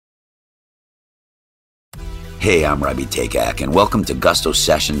Hey, I'm Robbie Takak, and welcome to Gusto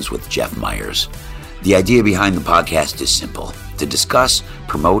Sessions with Jeff Myers. The idea behind the podcast is simple: to discuss,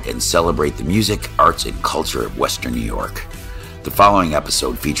 promote, and celebrate the music, arts, and culture of Western New York. The following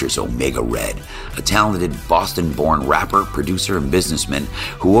episode features Omega Red, a talented Boston-born rapper, producer, and businessman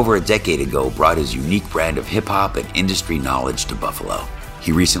who over a decade ago brought his unique brand of hip-hop and industry knowledge to Buffalo.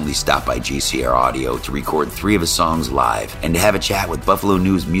 He recently stopped by GCR Audio to record 3 of his songs live and to have a chat with Buffalo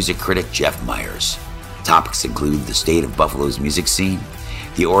News music critic Jeff Myers. Topics include the state of Buffalo's music scene,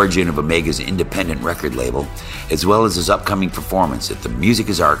 the origin of Omega's independent record label, as well as his upcoming performance at the Music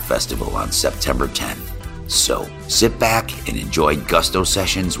is Art Festival on September 10th. So, sit back and enjoy Gusto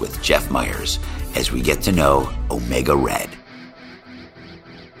Sessions with Jeff Myers as we get to know Omega Red.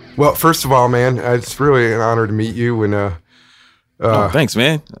 Well, first of all, man, it's really an honor to meet you. And thanks,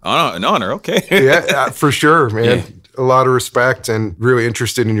 man. An honor. Okay. Yeah, for sure, man. Yeah. A lot of respect and really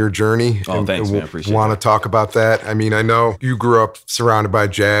interested in your journey. Oh, thanks, man. I appreciate it. Want to talk about that. I mean, I know you grew up surrounded by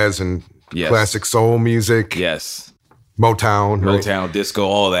jazz and classic soul music. Yes. Motown, right? Disco,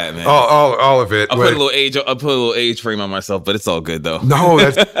 all that, man. All of it. I put a little age frame on myself, but it's all good though. No,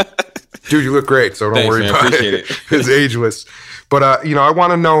 dude, you look great, so don't worry about appreciate it. It's ageless. But I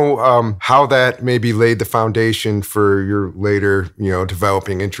want to know how that maybe laid the foundation for your later,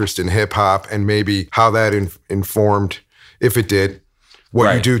 developing interest in hip hop, and maybe how that informed, if it did,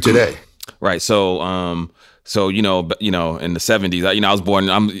 what you do today. Right. So, in the 70s, I was born.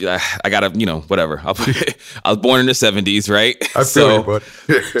 I gotta, whatever. I was born in the 70s, right? I feel you, bud.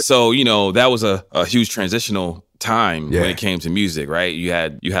 So, that was a huge transitional time when it came to music, right? You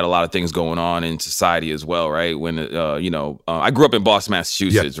had a lot of things going on in society as well, right? When I grew up in Boston,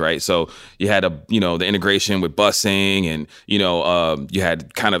 Massachusetts, right? So you had the integration with busing, and you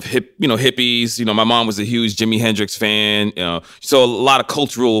had kind of hippies. My mom was a huge Jimi Hendrix fan, so a lot of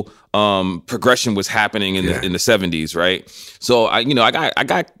cultural progression was happening in the 70s, right? So I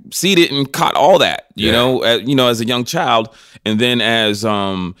got seeded and caught all that, as a young child, and then as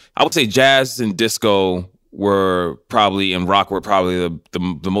I would say jazz and disco and rock were probably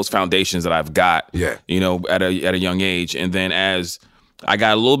the most foundations that I've got, at a young age. And then as I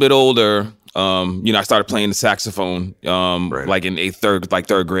got a little bit older, I started playing the saxophone, like in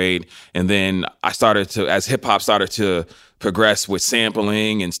third grade. And then I started to, as hip hop started to progress with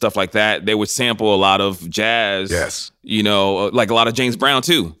sampling and stuff like that, they would sample a lot of jazz, like a lot of James Brown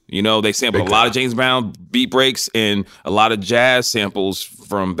too. They sampled a lot of James Brown beat breaks and a lot of jazz samples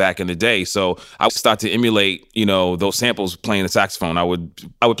from back in the day. So I would start to emulate, those samples playing the saxophone. I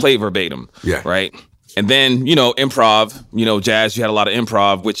would play verbatim, right? And then, improv, jazz, you had a lot of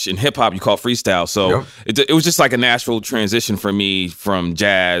improv, which in hip hop you call freestyle. So it was just like a natural transition for me from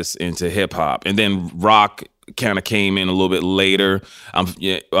jazz into hip hop. And then rock kind of came in a little bit later,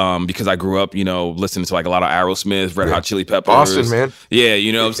 because I grew up, listening to like a lot of Aerosmith, Red Hot Chili Peppers. Boston, man. Yeah,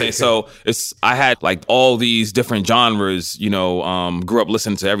 you know what I'm saying? So I had like all these different genres, grew up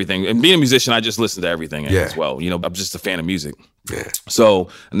listening to everything. And being a musician, I just listened to everything as well. I'm just a fan of music. Yeah. So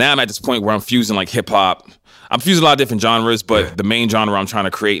now I'm at this point where I'm fusing like hip hop. I'm fusing a lot of different genres, but the main genre I'm trying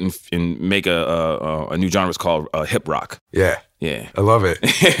to create and make a new genre is called hip rock. Yeah. Yeah. I love it.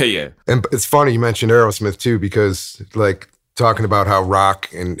 Yeah. And it's funny you mentioned Aerosmith too, because like talking about how rock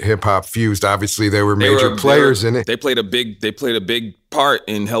and hip hop fused, obviously they were major players in it. They played a big part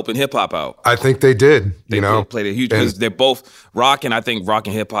in helping hip hop out. I think they did. They played a huge, because they're both rock, and I think rock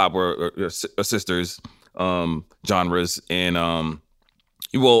and hip hop were sisters genres. And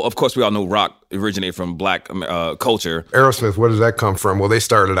well, of course, we all know rock originated from black culture. Aerosmith, where does that come from? Well, they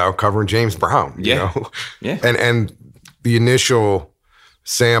started out covering James Brown, you know? Yeah. And the initial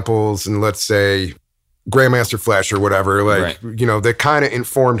samples, and let's say Grandmaster Flash or whatever, they kind of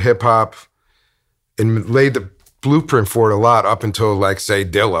informed hip hop and laid the blueprint for it a lot up until like, say,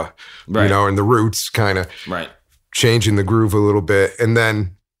 Dilla, and the Roots kind of changing the groove a little bit. And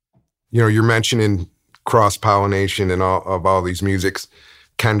then, you're mentioning cross-pollination and all these musics.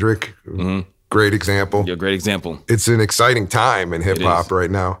 Kendrick, great example. Yeah, great example. It's an exciting time in hip-hop right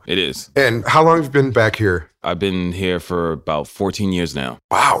now. It is. And how long have you been back here? I've been here for about 14 years now.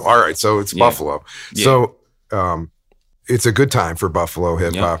 Wow. All right. So it's Buffalo. Yeah. So it's a good time for Buffalo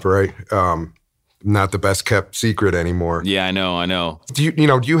hip-hop, right? Not the best kept secret anymore. Yeah, I know. Do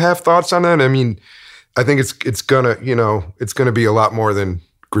you have thoughts on that? I mean, I think it's gonna be a lot more than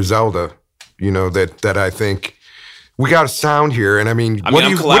Griselda, that I think we got a sound here. And I mean, what do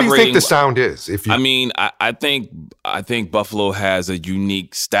you think the sound is? I think Buffalo has a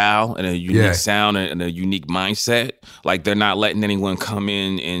unique style and a unique sound and a unique mindset. Like, they're not letting anyone come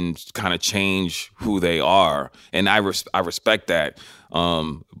in and kind of change who they are. And I respect that.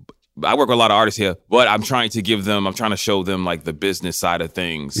 I work with a lot of artists here, but I'm trying to show them like the business side of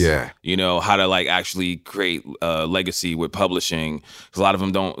things. Yeah. You know, how to like actually create legacy with publishing. Because a lot of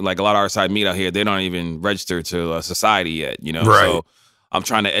them don't, like a lot of artists I meet out here, they don't even register to a society yet, you know? Right. So I'm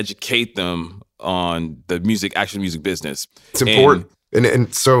trying to educate them on the actual music business. It's important.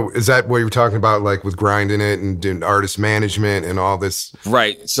 And so is that what you were talking about, like with grinding it and doing artist management and all this?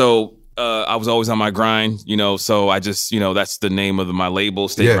 Right. So I was always on my grind, you know, so I just, you know, that's the name of my label,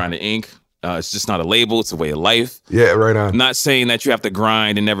 Stay Grinding Inc. It's just not a label. It's a way of life. Yeah, right on. I'm not saying that you have to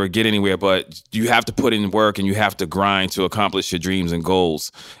grind and never get anywhere, but you have to put in work and you have to grind to accomplish your dreams and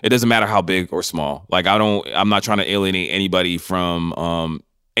goals. It doesn't matter how big or small. Like I'm not trying to alienate anybody from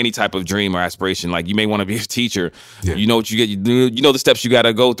any type of dream or aspiration. Like you may want to be a teacher. Yeah. You know what you get. You know the steps you got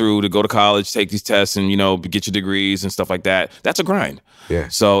to go through to go to college, take these tests, and you know get your degrees and stuff like that. That's a grind. Yeah.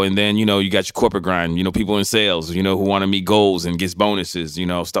 So and then you know you got your corporate grind. You know people in sales. You know who want to meet goals and gets bonuses. You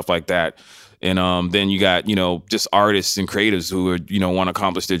know stuff like that. And then you got you know just artists and creatives who are you know want to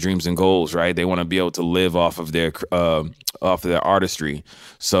accomplish their dreams and goals. Right. They want to be able to live off of their artistry.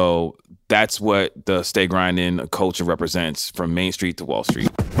 So that's what the Stay Grinding culture represents from Main Street to Wall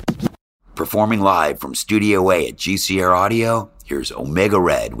Street. Performing live from Studio A at GCR Audio, here's Omega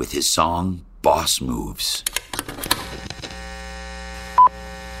Red with his song, Boss Moves.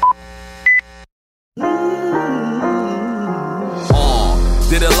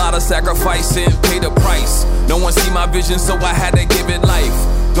 Did a lot of sacrificing, paid a price. No one see my vision, so I had to give it life.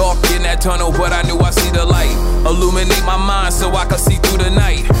 Dark in that tunnel, but I knew I see the light. Illuminate my mind so I could see through the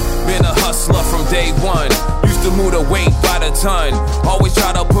night. Been a hustler from day one. Used to move the weight by the ton. Always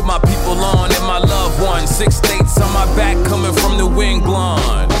try to put my people on and my loved ones. 6 states on my back coming from New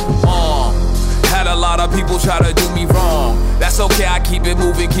England. Had a lot of people try to do me wrong. That's okay, I keep it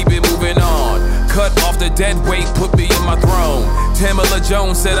moving on. Cut off the dead weight, put me in my throne. Tamala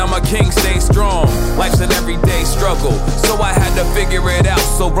Jones said I'm a king, stay strong. Life's an everyday struggle, so I had to figure it out.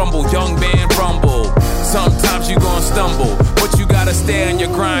 So rumble, young man, rumble. Sometimes you gon' stumble, but you gotta stay on your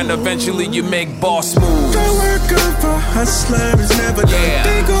grind. Eventually you make boss moves. The work of a hustler is never done.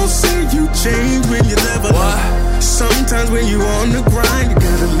 They gon' say you change when you level up. Sometimes when you on the grind, you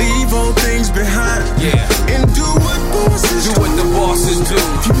gotta leave old things behind. Yeah. And do what bosses do. Do what the bosses do.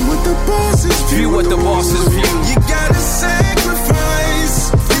 View what the bosses view. View what the bosses view. You gotta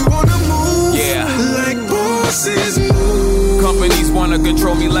sacrifice if you wanna move. Yeah. Like bosses move. Companies wanna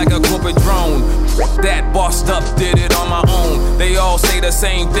control me like a corporate drone. That bossed up, did it on my own. They all say the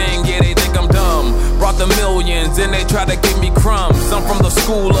same thing, yeah, they think I'm dumb. Brought the millions and they try to give me crumbs. I'm from the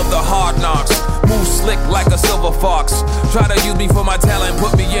school of the hard knocks. Move slick like a silver fox. Try to use me for my talent,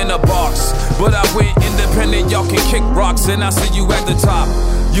 put me in a box. But I went independent, y'all can kick rocks and I see you at the top.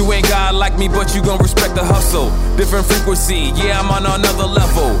 You ain't God like me, but you gon' respect the hustle. Different frequency, yeah, I'm on another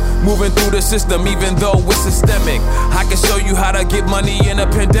level. Moving through the system, even though it's systemic. I can show you how to get money in a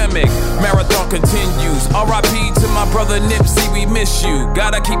pandemic. Marathon continues. R.I.P. to my brother Nipsey, we miss you.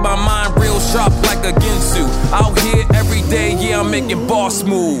 Gotta keep my mind real sharp like a Ginsu. Out here every day, yeah, I'm making boss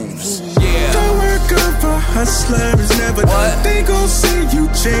moves. Yeah. The work of a hustler is never done. They gon' say you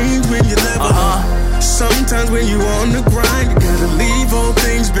change when you level up. Sometimes when you on the grind, you gotta leave old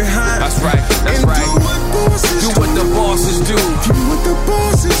things behind. That's right, that's and right. Do what bosses do. What the bosses do. View what the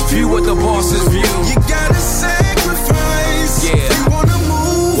bosses view. View what the bosses view. You gotta sacrifice. Yeah. If you wanna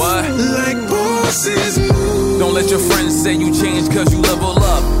move. What? Like bosses move. Don't let your friends say you change cause you level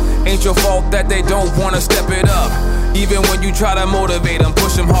up. Ain't your fault that they don't wanna step it up. Even when you try to motivate them,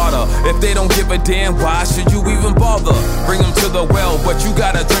 push them harder. If they don't give a damn, why should you even bother? Bring them to the well, but you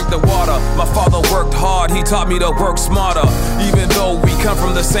gotta drink the water. My father worked hard, he taught me to work smarter. Even though we come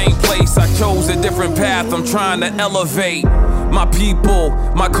from the same place, I chose a different path, I'm trying to elevate my people,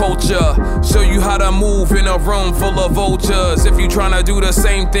 my culture. Show you how to move in a room full of vultures. If you tryna do the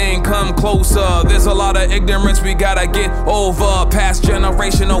same thing, come closer. There's a lot of ignorance we gotta get over. Past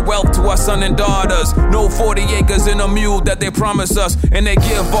generational wealth to our son and daughters. No 40 acres in a mule that they promise us. And they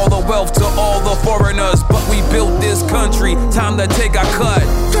give all the wealth to all the foreigners. But we built this country, time to take our cut.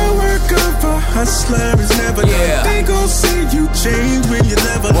 The work of a hustler is never done. They gon' say you change when you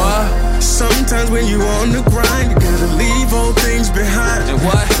level up. Sometimes when you on the grind, you gotta leave old things behind. And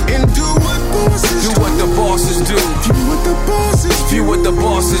what? And do what bosses do. Do what the bosses do. View what the bosses view. View what the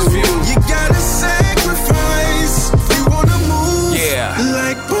bosses view. You gotta sacrifice if you wanna move. Yeah.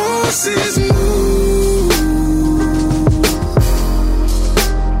 Like bosses move.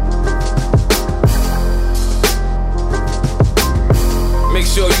 Make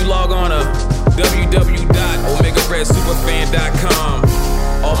sure you log on to www.OmegaRedSuperFan.com.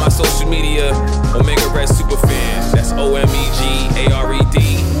 All my social media, Omega Red Superfan. That's OMEGARED.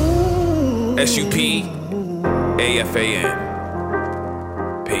 SUPAFAN.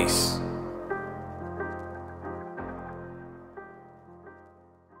 Peace.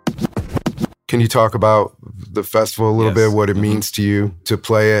 Can you talk about the festival a little bit, what it means to you to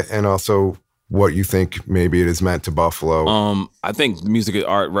play it, and also what you think maybe it has meant to Buffalo? I think music and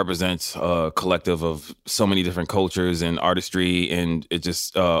art represents a collective of so many different cultures and artistry, and it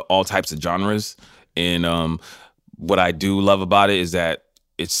just all types of genres. And what I do love about it is that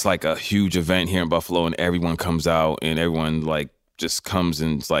it's like a huge event here in Buffalo, and everyone comes out, and everyone like just comes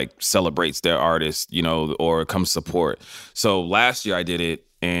and like celebrates their artist, you know, or comes support. So last year I did it.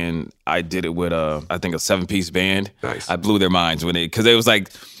 And I did it with I think a 7-piece band. Nice. I blew their minds when because it was like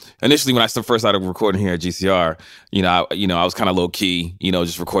initially when I first started recording here at GCR, I was kind of low key,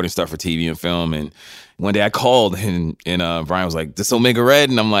 just recording stuff for TV and film. And one day I called and Brian was like, "This Omega Red,"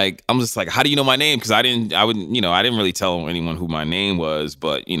 and I'm just like, "How do you know my name?" Because I didn't really tell anyone who my name was,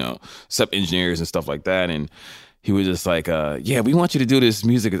 but except engineers and stuff like that. And he was just like, "Yeah, we want you to do this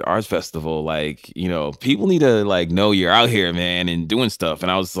music and arts festival. Like, people need to like know you're out here, man, and doing stuff."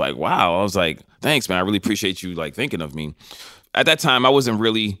 And I was like, "Wow." I was like, "Thanks, man. I really appreciate you like thinking of me." At that time, I wasn't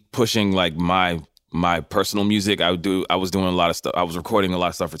really pushing like my personal music. I was doing a lot of stuff. I was recording a lot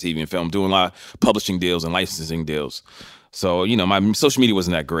of stuff for TV and film, doing a lot of publishing deals and licensing deals. So, my social media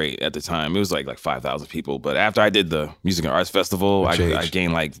wasn't that great at the time. It was like 5,000 people. But after I did the Music and Arts Festival, I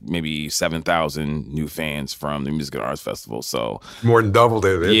gained like maybe 7,000 new fans from the Music and Arts Festival. So more than doubled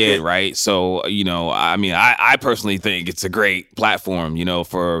it. Yeah, right. So, I personally think it's a great platform,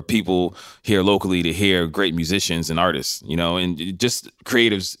 for people here locally to hear great musicians and artists, and just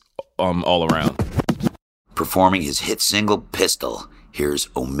creatives all around. Performing his hit single, Pistol, here's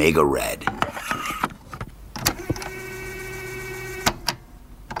Omega Red.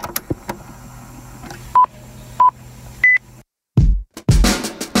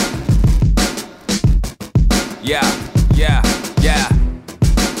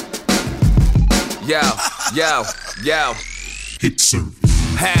 Yo. Hit service.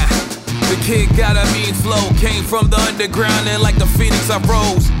 The kid got a mean flow, came from the underground and like the phoenix I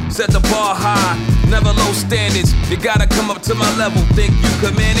rose. Set the bar high, never low standards. You gotta come up to my level, think you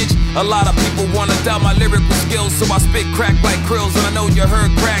can manage? A lot of people wanna doubt my lyrical skills, so I spit crack like krills, and I know you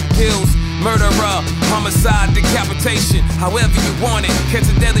heard crack kills. Murderer, homicide, decapitation, however you want it, catch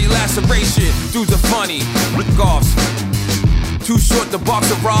a deadly laceration. Dudes are funny, rick-offs. Too short to box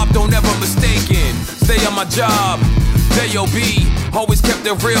a rob, don't ever mistaken. Stay on my job, J.O.B. Always kept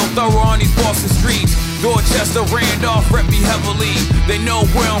it real thorough on these Boston streets. Dorchester, Randolph, rep me heavily. They know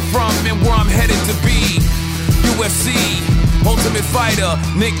where I'm from and where I'm headed to be. UFC, Ultimate Fighter,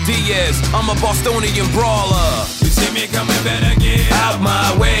 Nick Diaz. I'm a Bostonian brawler. You see me coming, better get out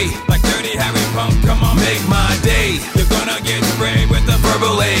my way. Like Dirty Harry Punk, come on, make my day. You're gonna get sprayed with the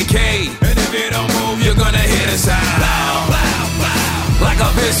verbal AK. And if you don't move, you're gonna hear the sound. Bow, bow, bow. Like a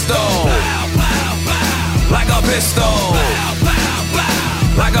pistol. Bow, bow, bow. Like a pistol. Bow, bow,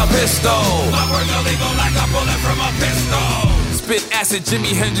 bow. Like a pistol. My words are legal like a bullet from a pistol. Spit acid,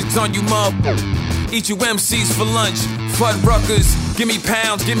 Jimi Hendrix on you, mother. Eat you MCs for lunch, Fuddruckers. Give me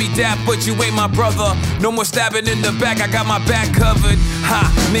pounds, give me dap, but you ain't my brother. No more stabbing in the back, I got my back covered. Ha,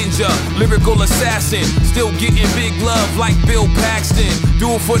 ninja, lyrical assassin. Still getting big love like Bill Paxton.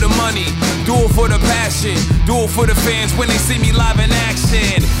 Do it for the money, do it for the passion. Do it for the fans when they see me live in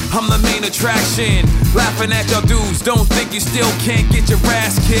action. I'm the main attraction, laughing at y'all dudes. Don't think you still can't get your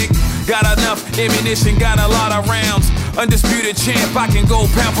ass kicked. Got enough ammunition, got a lot of rounds. Undisputed champ, I can go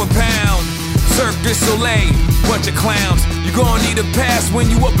pound for pound. Cirque du Soleil, bunch of clowns. You gon' need a pass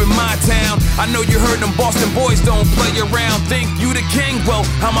when you up in my town. I know you heard them Boston boys don't play around. Think you the king? Well,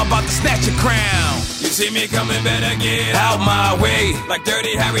 I'm about to snatch your crown. You see me coming, better get out my way. Like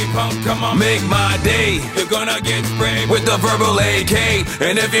Dirty Harry Punk, come on, make my day. You're gonna get sprayed with the verbal AK.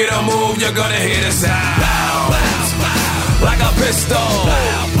 And if you don't move, you're gonna hear the sound. Bow, bow, bow. Like a pistol.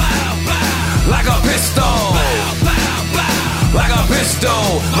 Bow, bow, bow. Like a pistol. Bow, bow, bow. Like a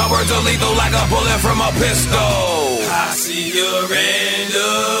pistol, my words are lethal like a bullet from a pistol. I see your end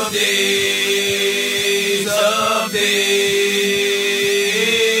of days, of days.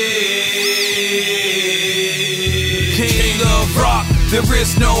 King of rock, there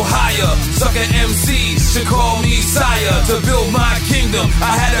is no higher. Sucker MCs should call me sire. To build my kingdom,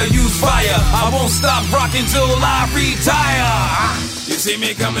 I had to use fire. I won't stop rocking till I retire. You see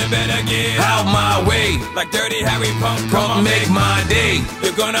me coming, better get out my way. Like Dirty Harry Punk, come make my day.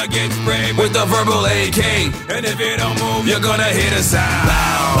 You're gonna get sprayed with the verbal AK. And if you don't move, you're gonna hear the sound.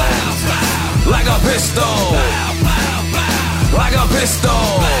 Bow, bow, bow. Like a pistol. Bow, bow, bow. Like a pistol.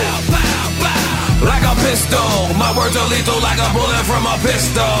 Bow, bow, bow. Like a pistol. My words are lethal like a bullet from a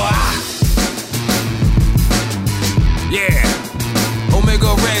pistol. Yeah.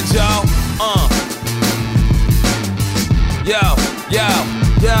 Omega Red, y'all. Yo.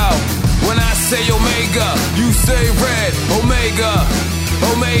 When I say Omega, you say Red. Omega.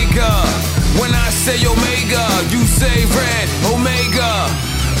 When I say Omega, you say Red. Omega.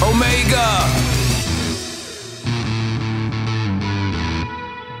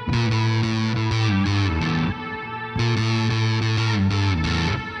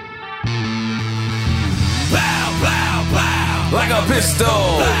 Blow, blow, blow. Like a pistol.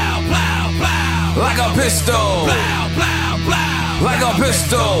 Blow, blow, blow. Like a pistol. Blow, blow, blow. Like a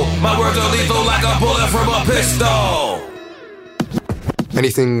pistol. My words are lethal like a bullet from a pistol.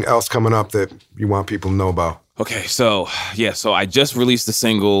 Anything else coming up that you want people to know about? Okay, so I just released a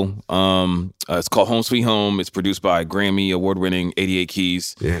single. It's called Home Sweet Home. It's produced by Grammy award-winning 88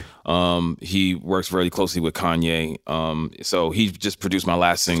 Keys. Yeah. He works very closely with Kanye. So he just produced my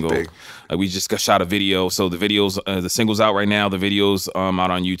last single. We just shot a video. So the single's out right now. The video's out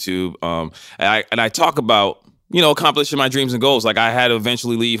on YouTube. And I talk about, accomplishing my dreams and goals. Like, I had to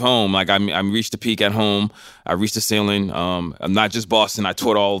eventually leave home. Like, I reached the peak at home. I reached the ceiling. I'm not just Boston. I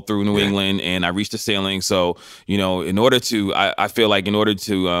toured all through New England, and I reached the ceiling. So, in order to, I feel like in order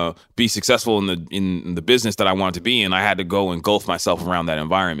to be successful in the business that I wanted to be in, I had to go engulf myself around that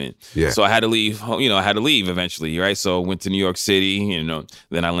environment. Yeah. So I had to leave. I had to leave eventually, right? So I went to New York City.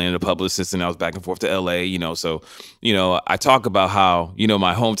 Then I landed a publicist, and I was back and forth to LA. So, I talk about how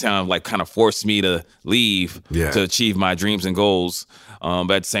my hometown like kind of forced me to leave to achieve my dreams and goals.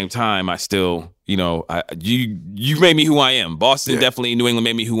 But at the same time, I still, you made me who I am. Boston, definitely, New England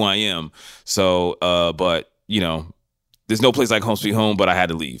made me who I am. So, but, there's no place like Home Sweet Home, but I had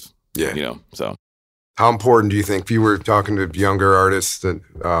to leave. Yeah. So. How important do you think, if you were talking to younger artists, that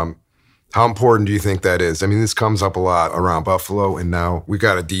how important do you think that is? I mean, this comes up a lot around Buffalo, and now we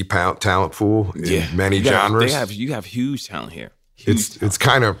got a deep talent pool in many genres. You have huge talent here. It's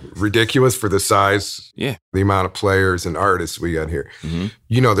kind of ridiculous for the size, the amount of players and artists we got here.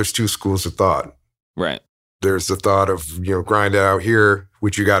 Mm-hmm. There's two schools of thought. Right. There's the thought of, grind it out here,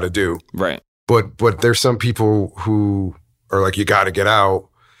 which you got to do. Right. But there's some people who are like, you got to get out,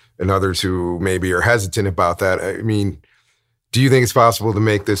 and others who maybe are hesitant about that. I mean, do you think it's possible to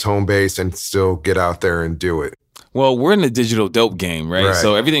make this home base and still get out there and do it? Well, we're in the digital dope game, right?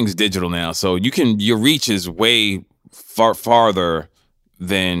 So everything's digital now. So your reach is way farther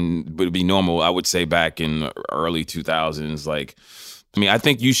than would be normal, I would say, back in the early 2000s. Like, I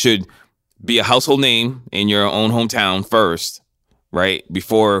think you should be a household name in your own hometown first, right?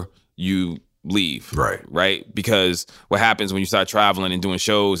 Before you leave. Right? Because what happens when you start traveling and doing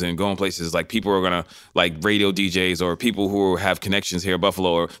shows and going places, like, people are going to, like, radio DJs or people who have connections here in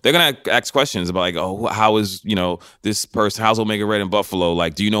Buffalo, or they're going to ask questions about, like, oh, how is, this person, how's Omega Red in Buffalo?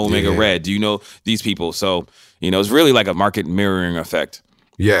 Like, do you know Omega Red? Do you know these people? So, it's really like a market mirroring effect.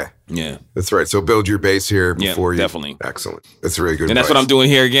 Yeah. That's right. So build your base here before you. Definitely. Excellent. That's really good. And that's what I'm doing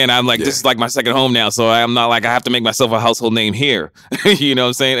here again. I'm like, this is like my second home now. So I'm not like, I have to make myself a household name here. You know what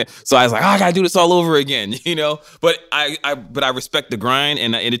I'm saying? So I was like, I got to do this all over again, But I respect the grind,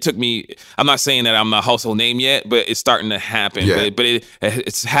 and it took me, I'm not saying that I'm a household name yet, but it's starting to happen. Yeah. But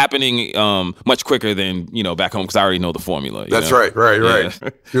it's happening much quicker than, back home, because I already know the formula. That's right. Yeah.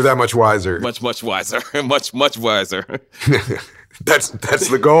 You're that much wiser. Much wiser. much wiser. That's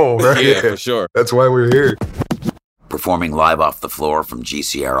the goal, right? Yeah, for sure. That's why we're here. Performing live off the floor from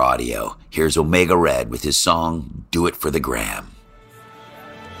GCR Audio, here's Omega Red with his song, Do It for the Gram.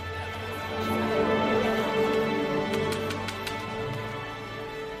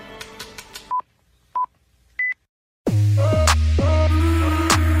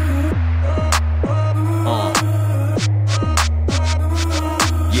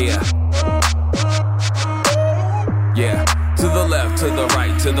 To the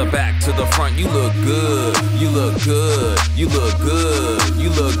right, to the back, to the front, you look good, you look good, you look good, you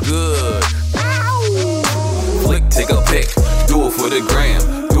look good. Ow! Flick, take a pic, do it for the gram,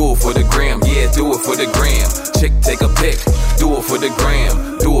 do it for the gram, yeah, do it for the gram. Chick, take a pic, do it for the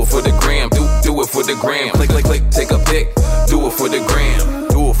gram, do it for the gram, do it for the gram. Click, take a pic, do it for the gram,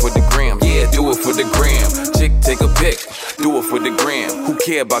 do it for the gram, yeah, do it for the gram. Chick, take a pic, do it for the gram. Who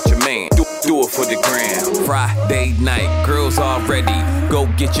care about your man? Do it for the gram. Friday night, girls all ready. Go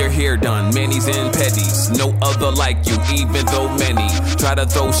get your hair done, manis and petties. No other like you, even though many try to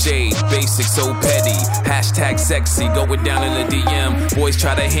throw shade, basic so petty. Hashtag sexy, going down in the DM. Boys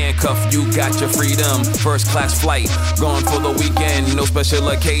try to handcuff you, got your freedom. First class flight, gone for the weekend. No special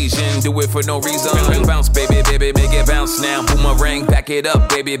occasion, do it for no reason. Bounce, baby, make it bounce now. Boomerang, back it up,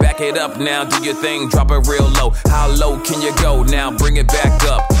 baby, back it up now. Do your thing, drop it real low. How low can you go now? Bring it back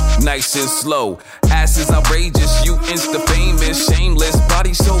up. Nice nice and slow. Ass is outrageous, you insta famous, shameless,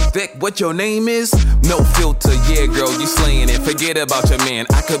 body so thick, what your name is? No filter, yeah girl, you slaying it. Forget about your man,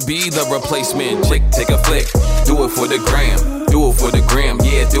 I could be the replacement. Chick, take a flick, do it for the gram. Do it for the gram,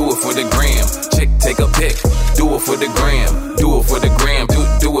 yeah, do it for the gram. Chick, take a pic, do it for the gram. Do it for the gram,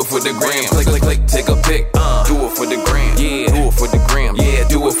 do it for the gram. Click, click, click, take a pic, do it for the gram. Yeah, do it for the gram, yeah,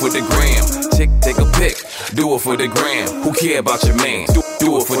 do it for the gram. Chick, take a pic, do it for the gram. Who care about your man?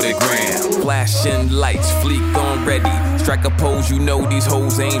 Do it for the gram. Flashing lights, fleek on ready. Strike a pose, you know these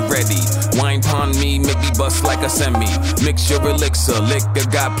hoes ain't ready. Wine pon me, make me bust like a semi. Mix your elixir, liquor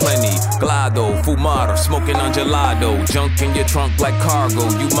got plenty. Glado, fumado, smoking on gelato. Junk in your trunk like cargo,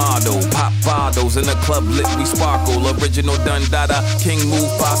 you model. Pop bottles in the club lit, we sparkle. Original Dundada, king move,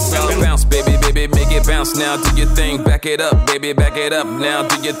 boss. Bounce, baby, baby, make it bounce now. Do your thing, back it up, baby, back it up now.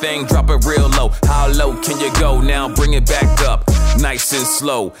 Do your thing, drop it real low. How low can you go now? Bring it back up, nice and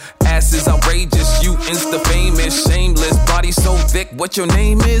slow. Ass is outrageous, you insta famous, shameless, body so thick, what your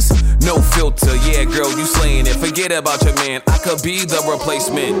name is? No filter, yeah girl, you slaying it. Forget about your man, I could be the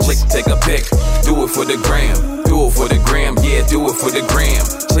replacement. Chick, take a pic, do it for the gram. Do it for the gram, yeah, do it for the gram.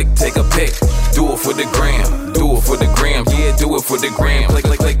 Chick, take a pic, do it for the gram. Do it for the gram, yeah, do it for the gram. Click,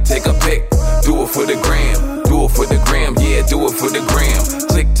 click, click, take a pic, do it for the gram. Do it for the gram, yeah, do it for the gram.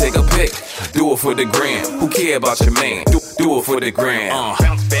 Click, take a pic, do it for the gram. Who care about your man? Do it for the gram.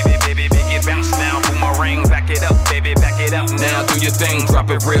 Bounce, baby, baby, make it bounce now. Boomerang, back it up, baby, back it up now. Do your thing, drop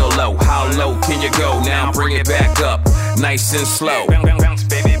it real low. How low can you go? Now bring it back up, nice and slow. Bounce,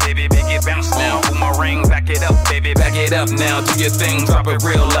 baby, baby, make it bounce now. Boomerang, back it up, baby, back it up now. Do your thing, drop it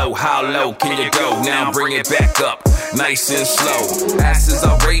real low. How low can you go? Now bring it back up, nice and slow. Ass is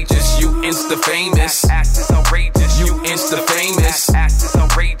outrageous, you insta famous. Ass is outrageous, you insta famous. Ass is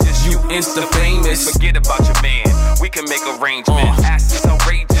outrageous, you insta famous. Forget about your man, we can make arrangements. Ass is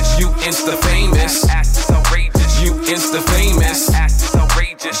outrageous, you insta famous. Ass is outrageous, you insta famous. Ass is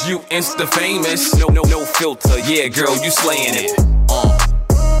outrageous, you insta famous. No filter, yeah girl, you slaying it.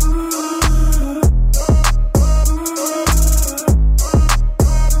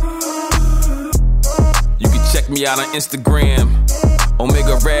 You can check me out on Instagram,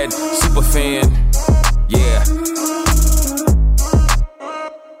 Omega Red Superfan, yeah.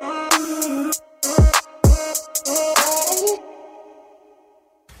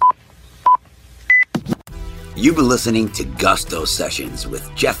 You've been listening to Gusto Sessions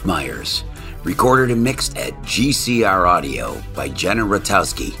with Jeff Myers, recorded and mixed at GCR Audio by Jenna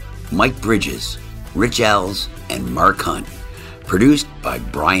Rotowski, Mike Bridges, Rich Ells, and Mark Hunt. Produced by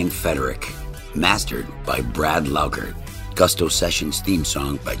Brian Federick. Mastered by Brad Laukert. Gusto Sessions theme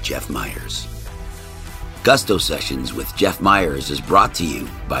song by Jeff Myers. Gusto Sessions with Jeff Myers is brought to you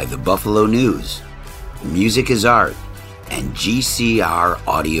by the Buffalo News, Music is Art, and GCR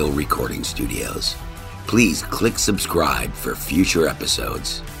Audio Recording Studios. Please click subscribe for future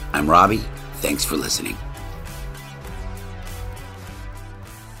episodes. I'm Robbie. Thanks for listening.